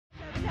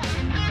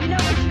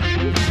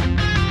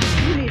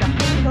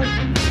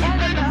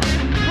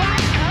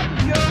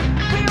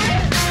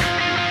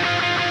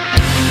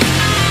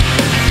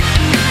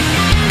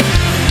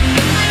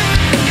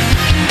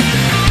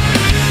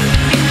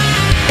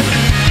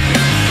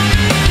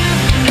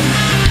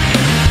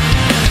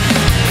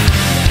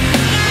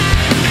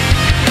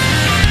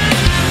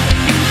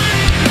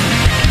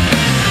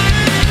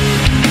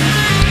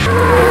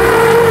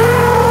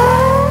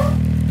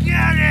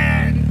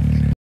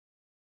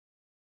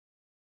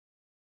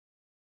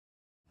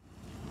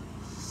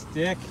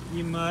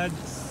Sticky Mud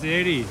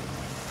City,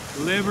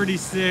 Liberty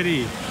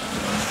City,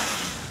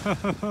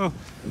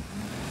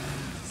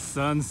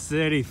 Sun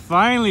City.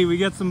 Finally, we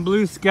get some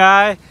blue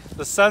sky.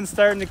 The sun's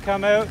starting to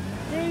come out.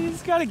 Yeah, you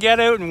just gotta get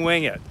out and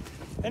wing it.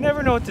 I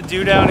never know what to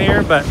do down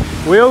here, but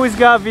we always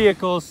got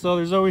vehicles, so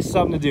there's always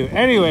something to do.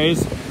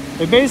 Anyways,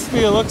 it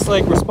basically looks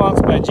like we're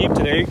sponsored by Jeep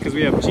today because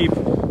we have Jeep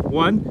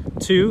 1,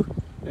 2,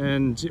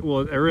 and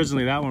well,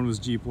 originally that one was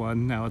Jeep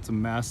 1. Now it's a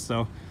mess.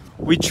 So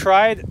we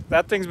tried,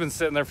 that thing's been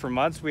sitting there for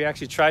months. We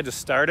actually tried to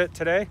start it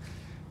today.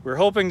 We're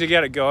hoping to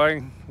get it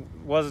going.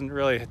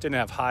 Didn't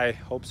have high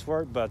hopes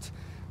for it, but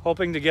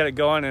hoping to get it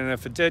going. And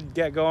if it did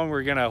get going,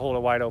 we're gonna hold it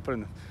wide open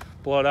and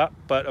blow it up.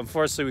 But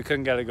unfortunately, we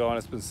couldn't get it going.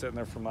 It's been sitting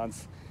there for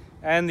months.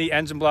 And the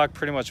engine block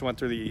pretty much went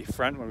through the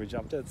front when we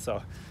jumped it.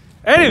 So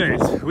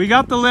anyways, we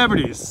got the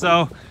Liberties.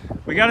 So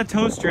we got a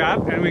tow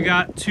strap and we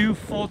got 2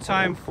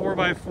 full-time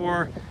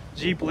 4x4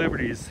 Jeep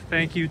Liberties.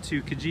 Thank you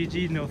to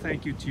Kijiji, no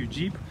thank you to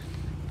Jeep.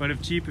 But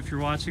if Jeep, if you're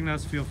watching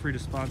us, feel free to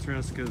sponsor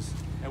us because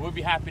we'll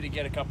be happy to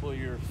get a couple of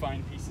your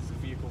fine pieces of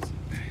vehicles.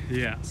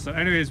 Yeah, so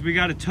anyways, we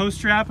got a tow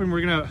strap and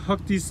we're gonna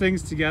hook these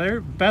things together.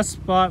 Best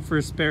spot for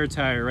a spare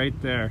tire right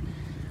there.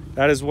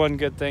 That is one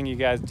good thing you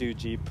guys do,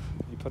 Jeep.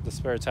 You put the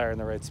spare tire in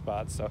the right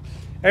spot. So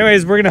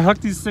anyways, we're gonna hook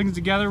these things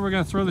together. We're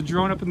gonna throw the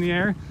drone up in the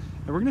air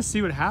and we're gonna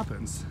see what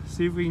happens.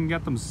 See if we can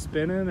get them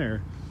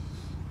spinning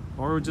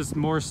or just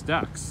more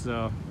stuck.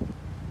 So,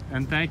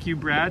 and thank you,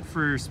 Brad,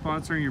 for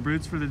sponsoring your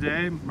boots for the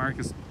day.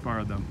 Marcus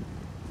borrowed them.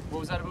 What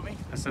was that about me?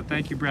 I said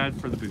thank you, Brad,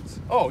 for the boots.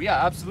 Oh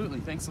yeah, absolutely.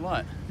 Thanks a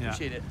lot. Yeah.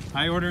 Appreciate it.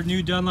 I ordered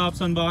new Dunlops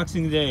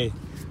unboxing day.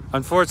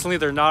 Unfortunately,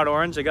 they're not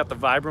orange. I got the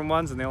Vibram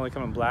ones and they only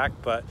come in black,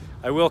 but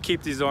I will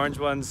keep these orange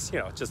ones, you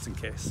know, just in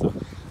case. So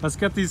let's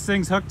get these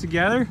things hooked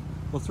together.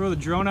 We'll throw the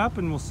drone up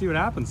and we'll see what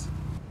happens.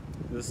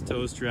 This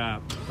tow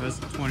strap, that's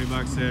 20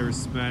 bucks I ever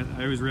spent.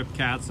 I always rip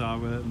cats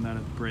off with it and then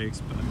it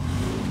breaks, but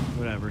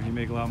whatever. You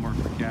make a lot more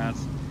for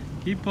cats.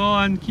 Keep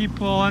pulling, keep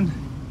pulling.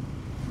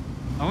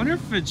 I wonder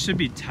if it should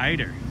be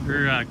tighter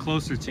or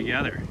closer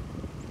together.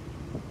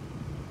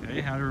 Okay,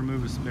 how to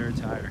remove a spare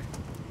tire.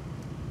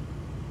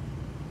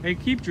 Hey,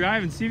 keep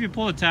driving, see if you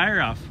pull the tire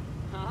off.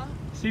 Huh?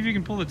 See if you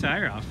can pull the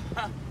tire off.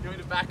 You want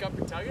me to back up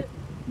and tug it?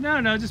 No,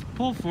 just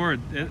pull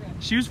forward. Okay.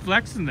 She was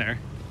flexing there.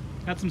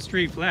 Got some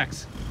straight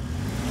flex.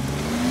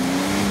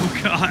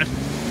 Oh God.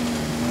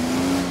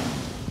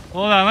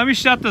 Hold on, let me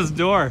shut this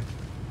door.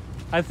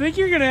 I think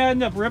you're gonna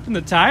end up ripping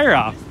the tire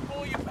off. Just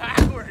pull you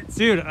backwards.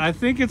 Dude, I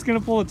think it's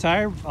gonna pull the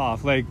tire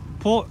off. Like,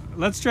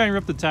 let's try and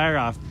rip the tire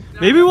off.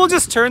 No. Maybe we'll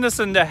just turn this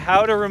into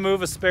how to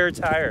remove a spare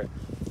tire.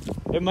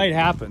 It might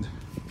happen.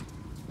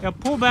 Yeah,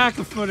 pull back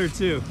a foot or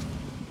two.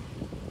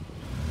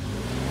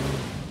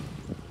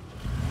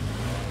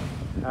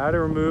 How to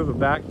remove a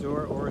back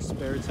door or a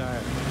spare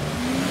tire.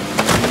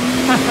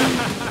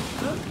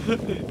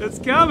 It's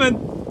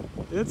coming.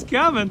 It's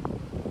coming.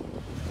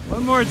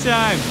 One more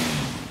time.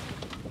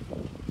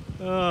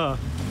 Oh.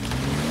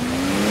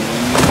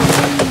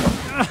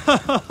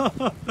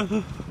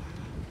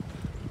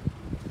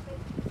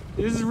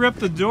 You just ripped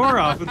the door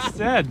off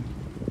instead.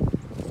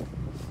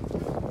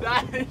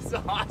 That is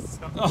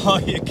awesome. Oh,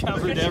 you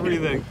covered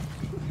everything.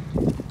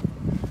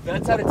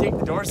 That's how to take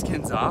the door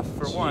skins off,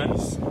 for one.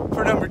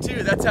 For number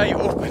 2, that's how you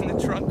open the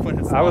trunk when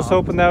it's I was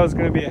hoping that was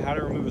going to be a how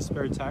to remove a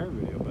spare tire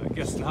video, but I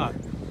guess not.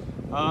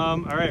 All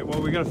right,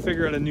 well, we got to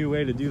figure out a new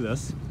way to do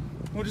this.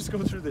 We'll just go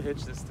through the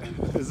hitch this time.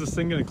 Is this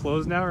thing going to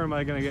close now, or am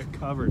I going to get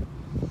covered?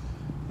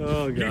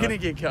 Oh, God. You're going to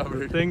get covered.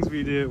 The things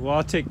we do. Well,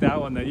 I'll take that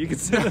one then. You can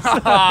sit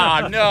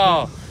Ah,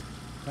 no.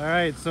 All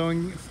right, so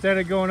instead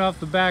of going off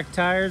the back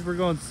tires, we're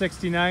going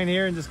 69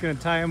 here and just going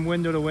to tie them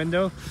window to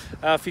window.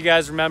 If you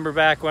guys remember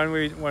back when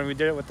we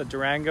did it with the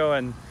Durango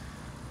and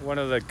one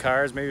of the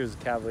cars, maybe it was a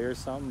Cavalier or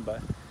something,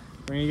 but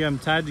we're going to get them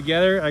tied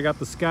together. I got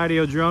the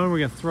Skydio drone. We're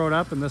going to throw it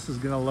up and this is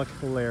going to look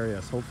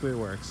hilarious. Hopefully it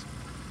works.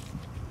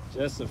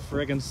 Just a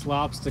friggin'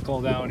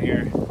 slopstickle down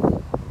here.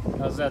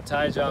 How's that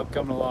tie job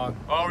coming along?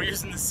 Oh, we're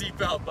using the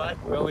seatbelt, bud.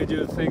 We only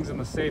do things in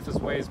the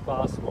safest ways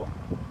possible.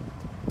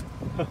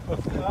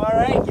 All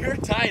right, you're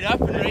tied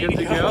up and ready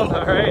to go.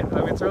 All right,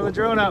 let me throw the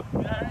drone up.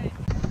 All right.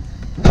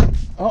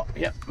 Oh,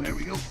 yeah, there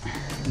we go. I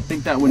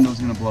think that window's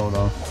gonna blow it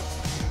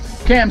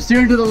off. Okay, I'm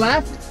steering to the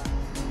left.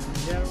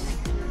 Yeah.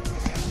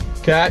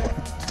 Cut.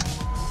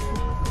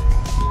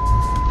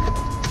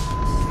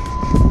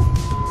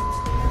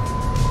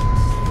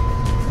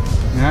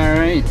 All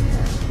right.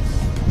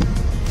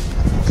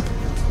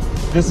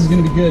 This is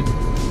gonna be good.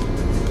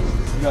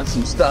 We got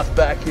some stuff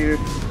back here.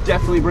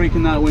 Definitely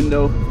breaking that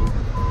window.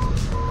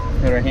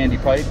 Got our handy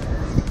pipe.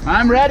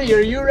 I'm ready.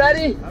 Are you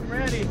ready? I'm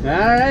ready. All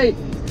right.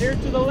 Steer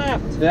to the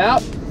left.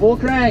 Yep. Full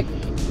crank.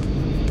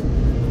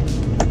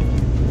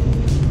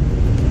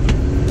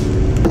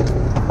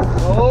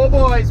 Oh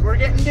boys, we're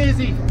getting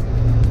dizzy.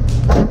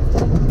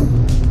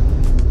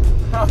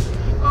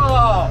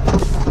 Oh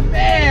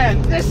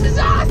man, this is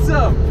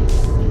awesome.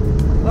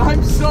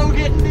 I'm so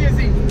getting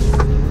dizzy.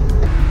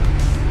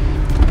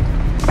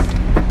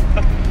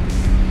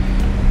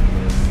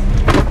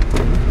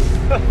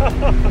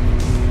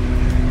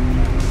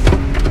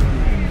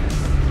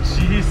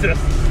 Jesus.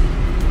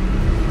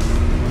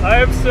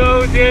 I am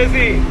so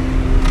dizzy.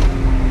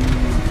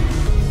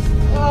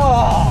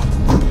 Oh,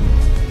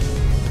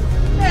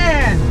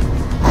 man.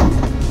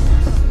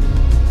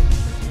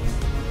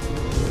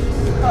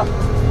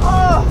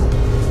 Oh,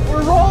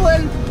 we're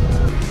rolling.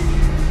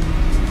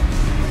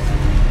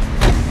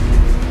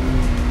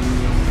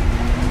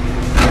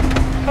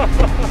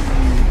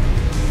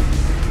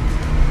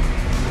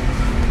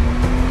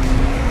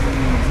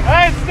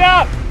 Hey,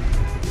 stop!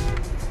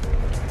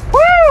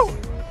 Woo!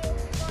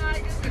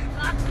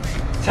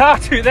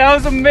 Talk to me. That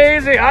was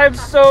amazing. I am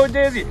so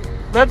dizzy.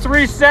 Let's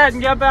reset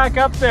and get back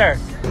up there.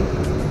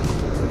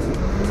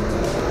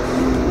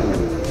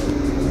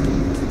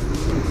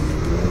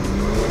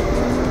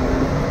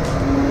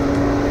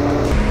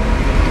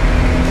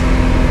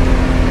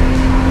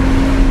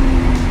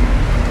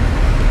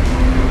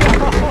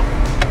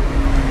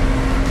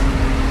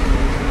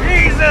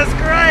 Jesus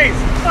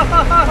Christ!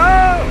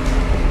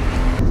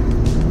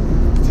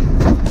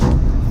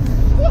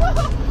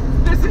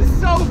 This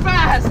is so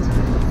fast.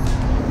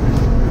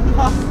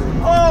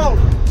 Oh,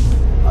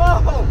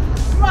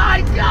 oh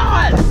my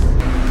God.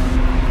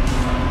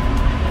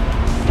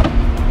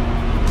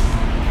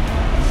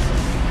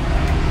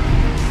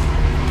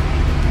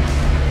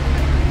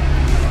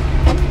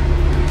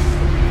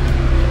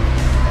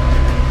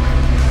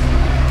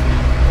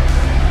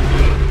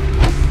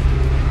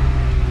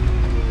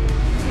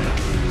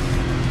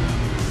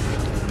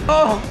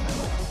 Oh,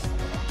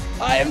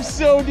 I am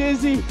so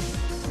dizzy.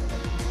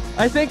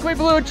 I think we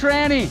blew a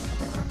tranny.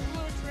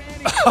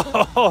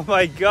 Oh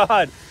my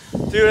God.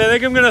 Dude, I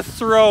think I'm gonna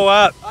throw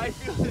up. I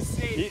feel the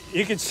same.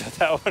 You can shut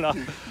that one off.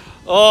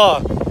 Oh,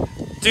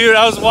 dude,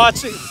 I was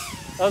watching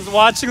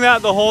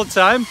that the whole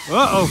time.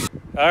 Uh-oh.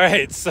 All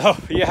right, so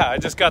yeah, I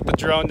just got the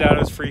drone down. I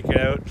was freaking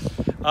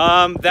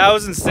out. That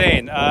was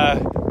insane.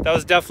 That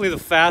was definitely the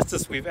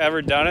fastest we've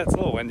ever done it. It's a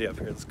little windy up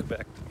here. Let's go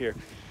back here.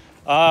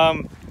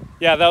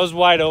 Yeah, that was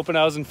wide open.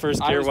 I was in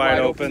first gear, wide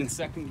open. In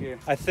second gear.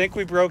 I think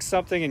we broke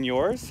something in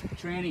yours.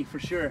 Tranny for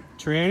sure.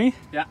 Tranny?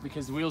 Yeah,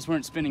 because the wheels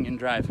weren't spinning in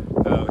drive.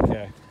 Oh,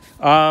 okay.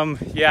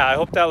 Yeah, I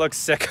hope that looks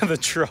sick on the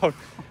drone.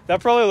 That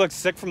probably looks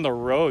sick from the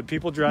road.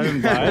 People driving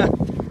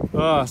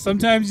by.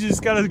 Sometimes you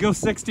just gotta go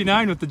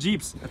 69 with the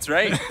Jeeps. That's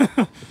right.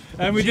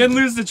 And we didn't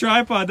lose the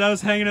tripod. That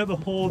was hanging out the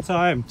whole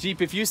time.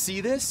 Jeep, if you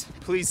see this,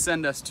 please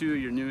send us 2 of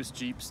your newest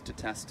Jeeps to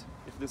test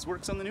if this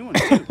works on the new one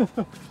too.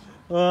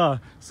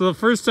 So the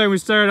first time we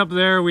started up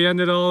there, we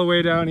ended all the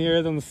way down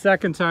here. Then the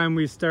second time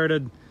we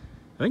started,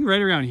 I think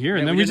right around here,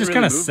 and then we just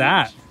kind of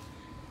sat.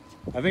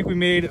 I think we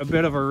made a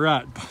bit of a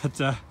rut,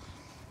 but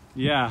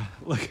yeah,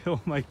 look,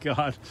 oh my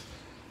God.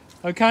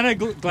 I'm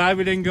kind of glad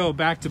we didn't go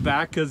back to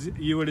back because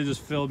you would have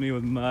just filled me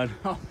with mud.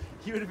 Oh,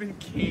 you would have been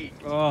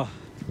caked. Oh.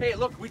 Hey,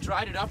 look, we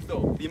dried it up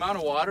though. The amount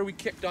of water we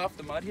kicked off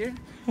the mud here,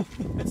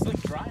 it's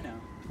like dry now.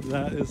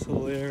 That is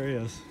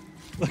hilarious.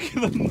 Look at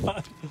the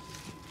mud.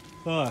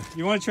 Oh,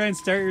 you want to try and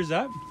start yours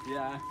up?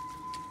 Yeah.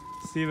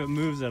 See if it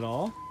moves at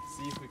all.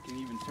 See if we can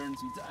even turn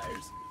some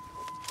tires.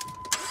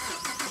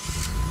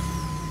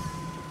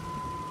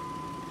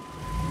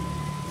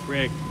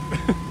 Rig.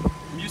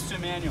 I'm used to a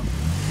manual.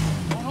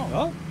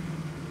 Oh.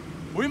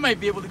 We might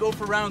be able to go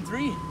for round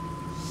 3.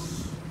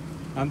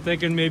 I'm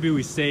thinking maybe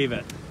we save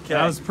it. Okay.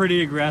 That was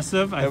pretty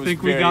aggressive. I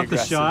think we very got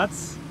aggressive. the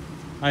shots.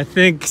 I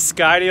think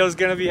Skydale's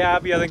gonna be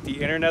happy. I think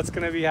the internet's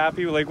gonna be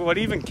happy. Like, what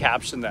even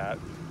caption that?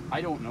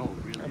 I don't know,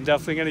 really. I'm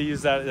definitely gonna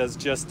use that as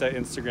just an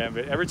Instagram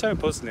video. Every time I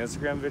post an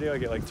Instagram video, I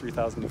get like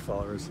 3,000 new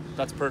followers.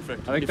 That's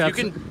perfect. I think if you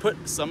can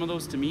put some of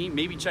those to me,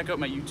 maybe check out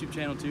my YouTube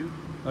channel too.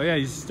 Oh yeah,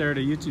 you started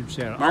a YouTube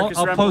channel. Marcus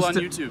I'll Rempel post on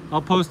it. YouTube.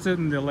 I'll post it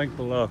in the link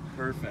below.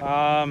 Perfect.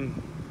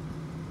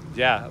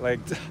 Yeah, like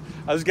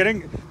I was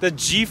getting the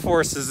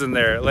G-forces in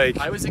there. Like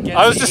I was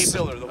against the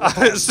A-pillar the whole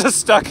time. I was just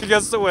stuck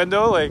against the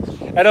window, like,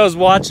 and I was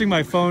watching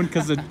my phone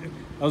because I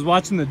was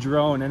watching the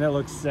drone and it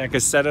looked sick. I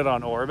set it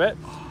on orbit.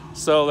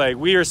 So like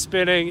we were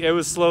spinning, it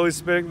was slowly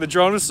spinning. The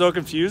drone was so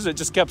confused, it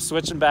just kept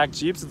switching back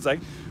Jeeps. It's like,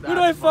 who do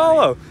I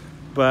follow?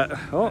 But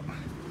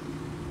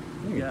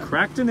Yeah.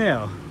 cracked a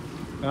nail.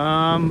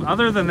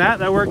 Other than that,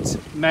 that worked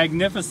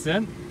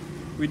magnificent.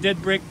 We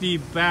did break the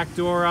back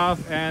door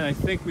off, and I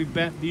think we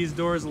bent these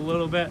doors a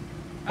little bit.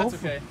 That's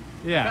okay.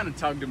 Yeah, Kind of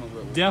tugged them a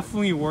little.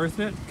 definitely worth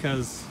it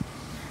because,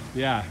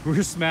 yeah,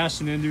 we're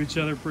smashing into each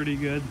other pretty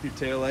good. Your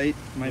taillight,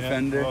 my Yeah.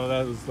 fender, Oh,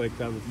 that was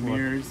fun.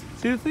 mirrors.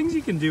 See the things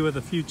you can do with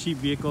a few cheap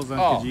vehicles on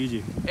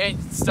Kijiji.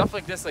 And stuff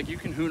like this, like you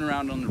can hoon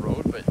around on the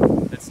road, but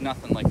it's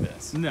nothing like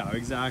this. No,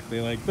 exactly.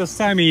 Like this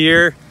time of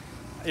year,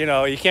 you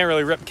know, you can't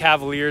really rip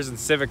Cavaliers and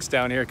Civics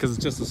down here because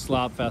it's just a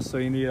slop fest. So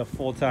you need a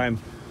full-time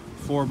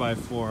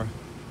 4x4.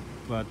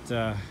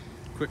 But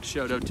Quick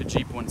shout out to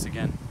Jeep once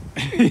again.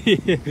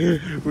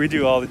 we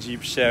do all the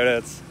Jeep shout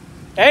outs.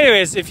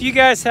 Anyways, if you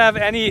guys have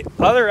any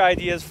other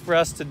ideas for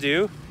us to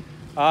do,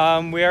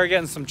 we are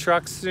getting some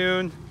trucks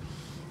soon.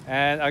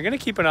 And I'm going to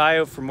keep an eye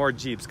out for more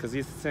Jeeps because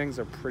these things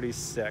are pretty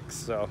sick.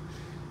 So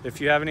if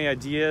you have any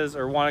ideas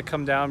or want to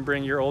come down,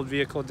 bring your old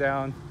vehicle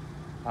down,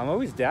 I'm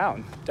always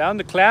down. Down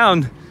to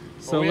clown.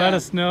 So let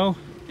us know.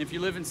 If you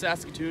live in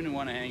Saskatoon and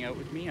want to hang out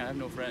with me, I have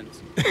no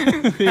friends.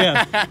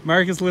 Yeah,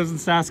 Marcus lives in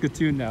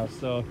Saskatoon now,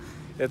 so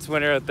it's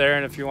winter out there,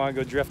 and if you want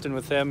to go drifting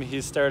with him,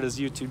 he started his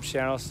YouTube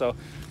channel. So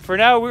for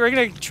now, we're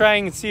going to try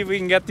and see if we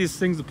can get these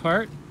things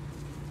apart,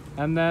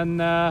 and then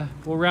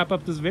we'll wrap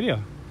up this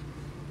video.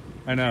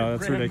 I know,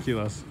 that's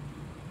ridiculous.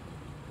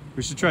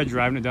 We should try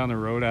driving it down the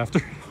road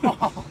after.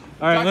 All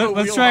right,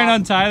 let's try and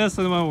untie this,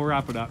 and then we'll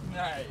wrap it up. All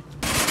right.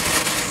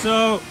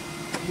 So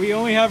we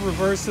only have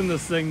reverse in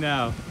this thing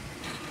now.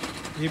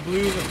 He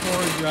blew the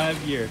forward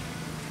drive gear.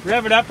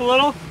 Rev it up a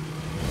little.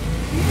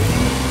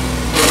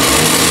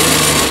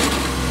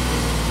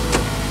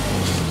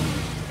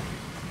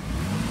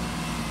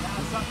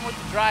 Something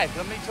with the drive.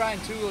 Let me try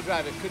and two-wheel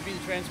drive. It could be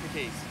the transfer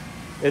case.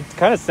 It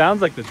kind of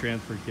sounds like the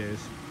transfer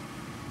case.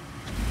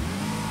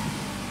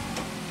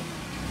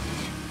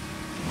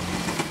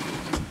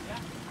 Yeah,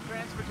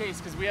 transfer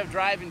case, because we have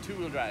drive and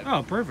two-wheel drive.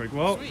 Oh, perfect.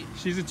 Well, sweet.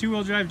 She's a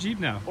two-wheel drive Jeep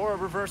now. Or a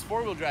reverse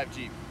four-wheel drive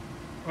Jeep.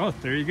 Oh,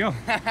 there you go.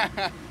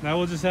 Now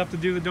we'll just have to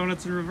do the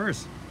donuts in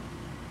reverse.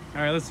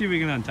 All right, let's see if we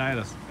can untie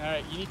this. All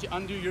right, you need to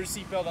undo your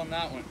seatbelt on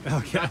that one.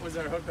 Okay. That was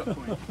our hookup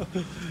point.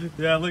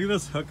 Yeah, look at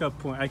this hookup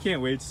point. I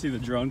can't wait to see the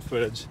drone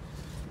footage.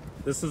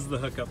 This is the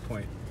hookup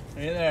point.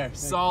 Hey there,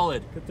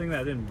 solid. Good thing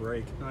that didn't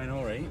break. I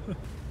know, right?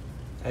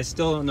 I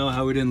still don't know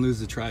how we didn't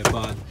lose the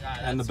tripod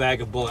and the bag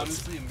of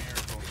bullets. Honestly, a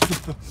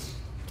miracle.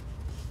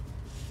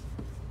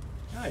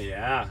 Oh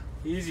yeah,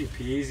 easy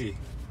peasy.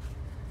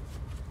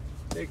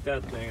 Take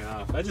that thing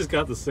off. I just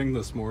got this thing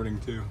this morning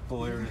too.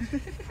 Hilarious.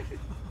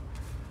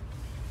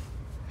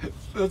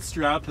 That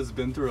strap has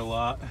been through a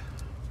lot.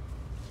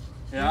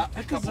 Yeah,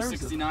 a couple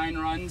 69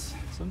 runs.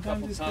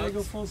 Sometimes you just gotta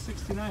go full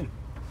 69.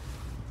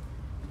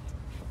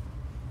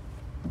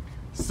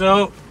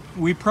 So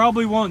we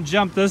probably won't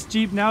jump this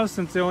Jeep now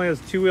since it only has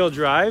two-wheel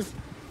drive.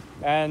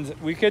 And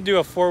we could do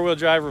a four-wheel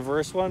drive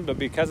reverse one, but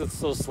because it's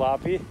so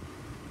sloppy,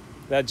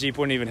 that Jeep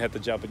wouldn't even hit the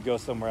jump. It'd go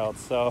somewhere else.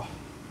 So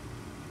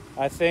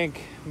I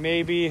think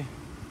maybe,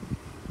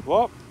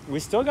 well,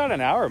 we still got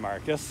an hour,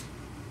 Marcus.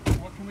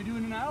 What can we do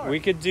in an hour? We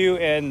could do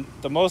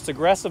the most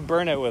aggressive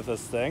burnout with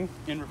this thing.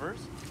 In reverse?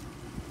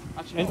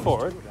 Actually, in no,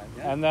 forward.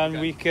 Yeah. And then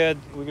we could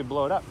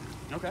blow it up.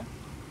 Okay.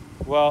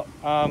 Well,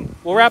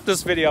 we'll wrap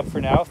this video up for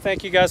now.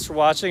 Thank you guys for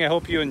watching. I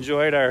hope you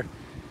enjoyed our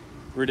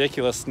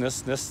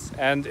ridiculousness.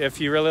 And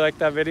if you really like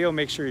that video,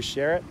 make sure you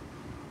share it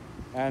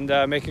and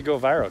make it go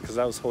viral, because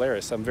that was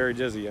hilarious. I'm very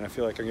dizzy and I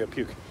feel like I'm gonna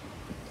puke.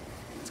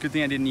 It's a good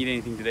thing I didn't eat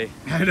anything today.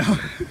 I know.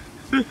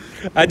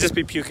 I'd just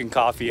be puking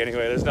coffee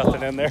anyway. There's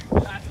nothing in there.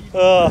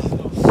 All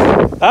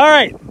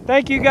right.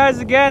 Thank you guys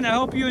again. I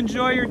hope you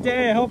enjoy your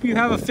day. I hope you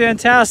have a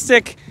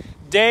fantastic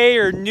day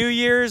or New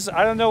Year's.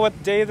 I don't know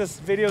what day this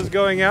video is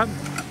going up.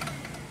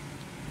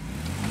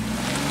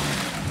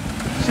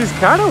 She's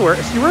kind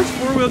of she works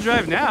four-wheel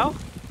drive now.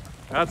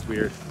 That's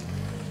weird.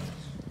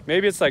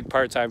 Maybe it's like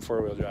part-time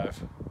four-wheel drive.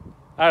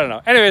 I don't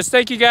know. Anyways,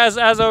 thank you guys.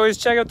 As always,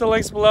 check out the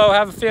links below.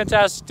 Have a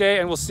fantastic day,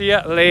 and we'll see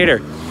you later.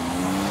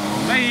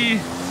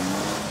 Bye.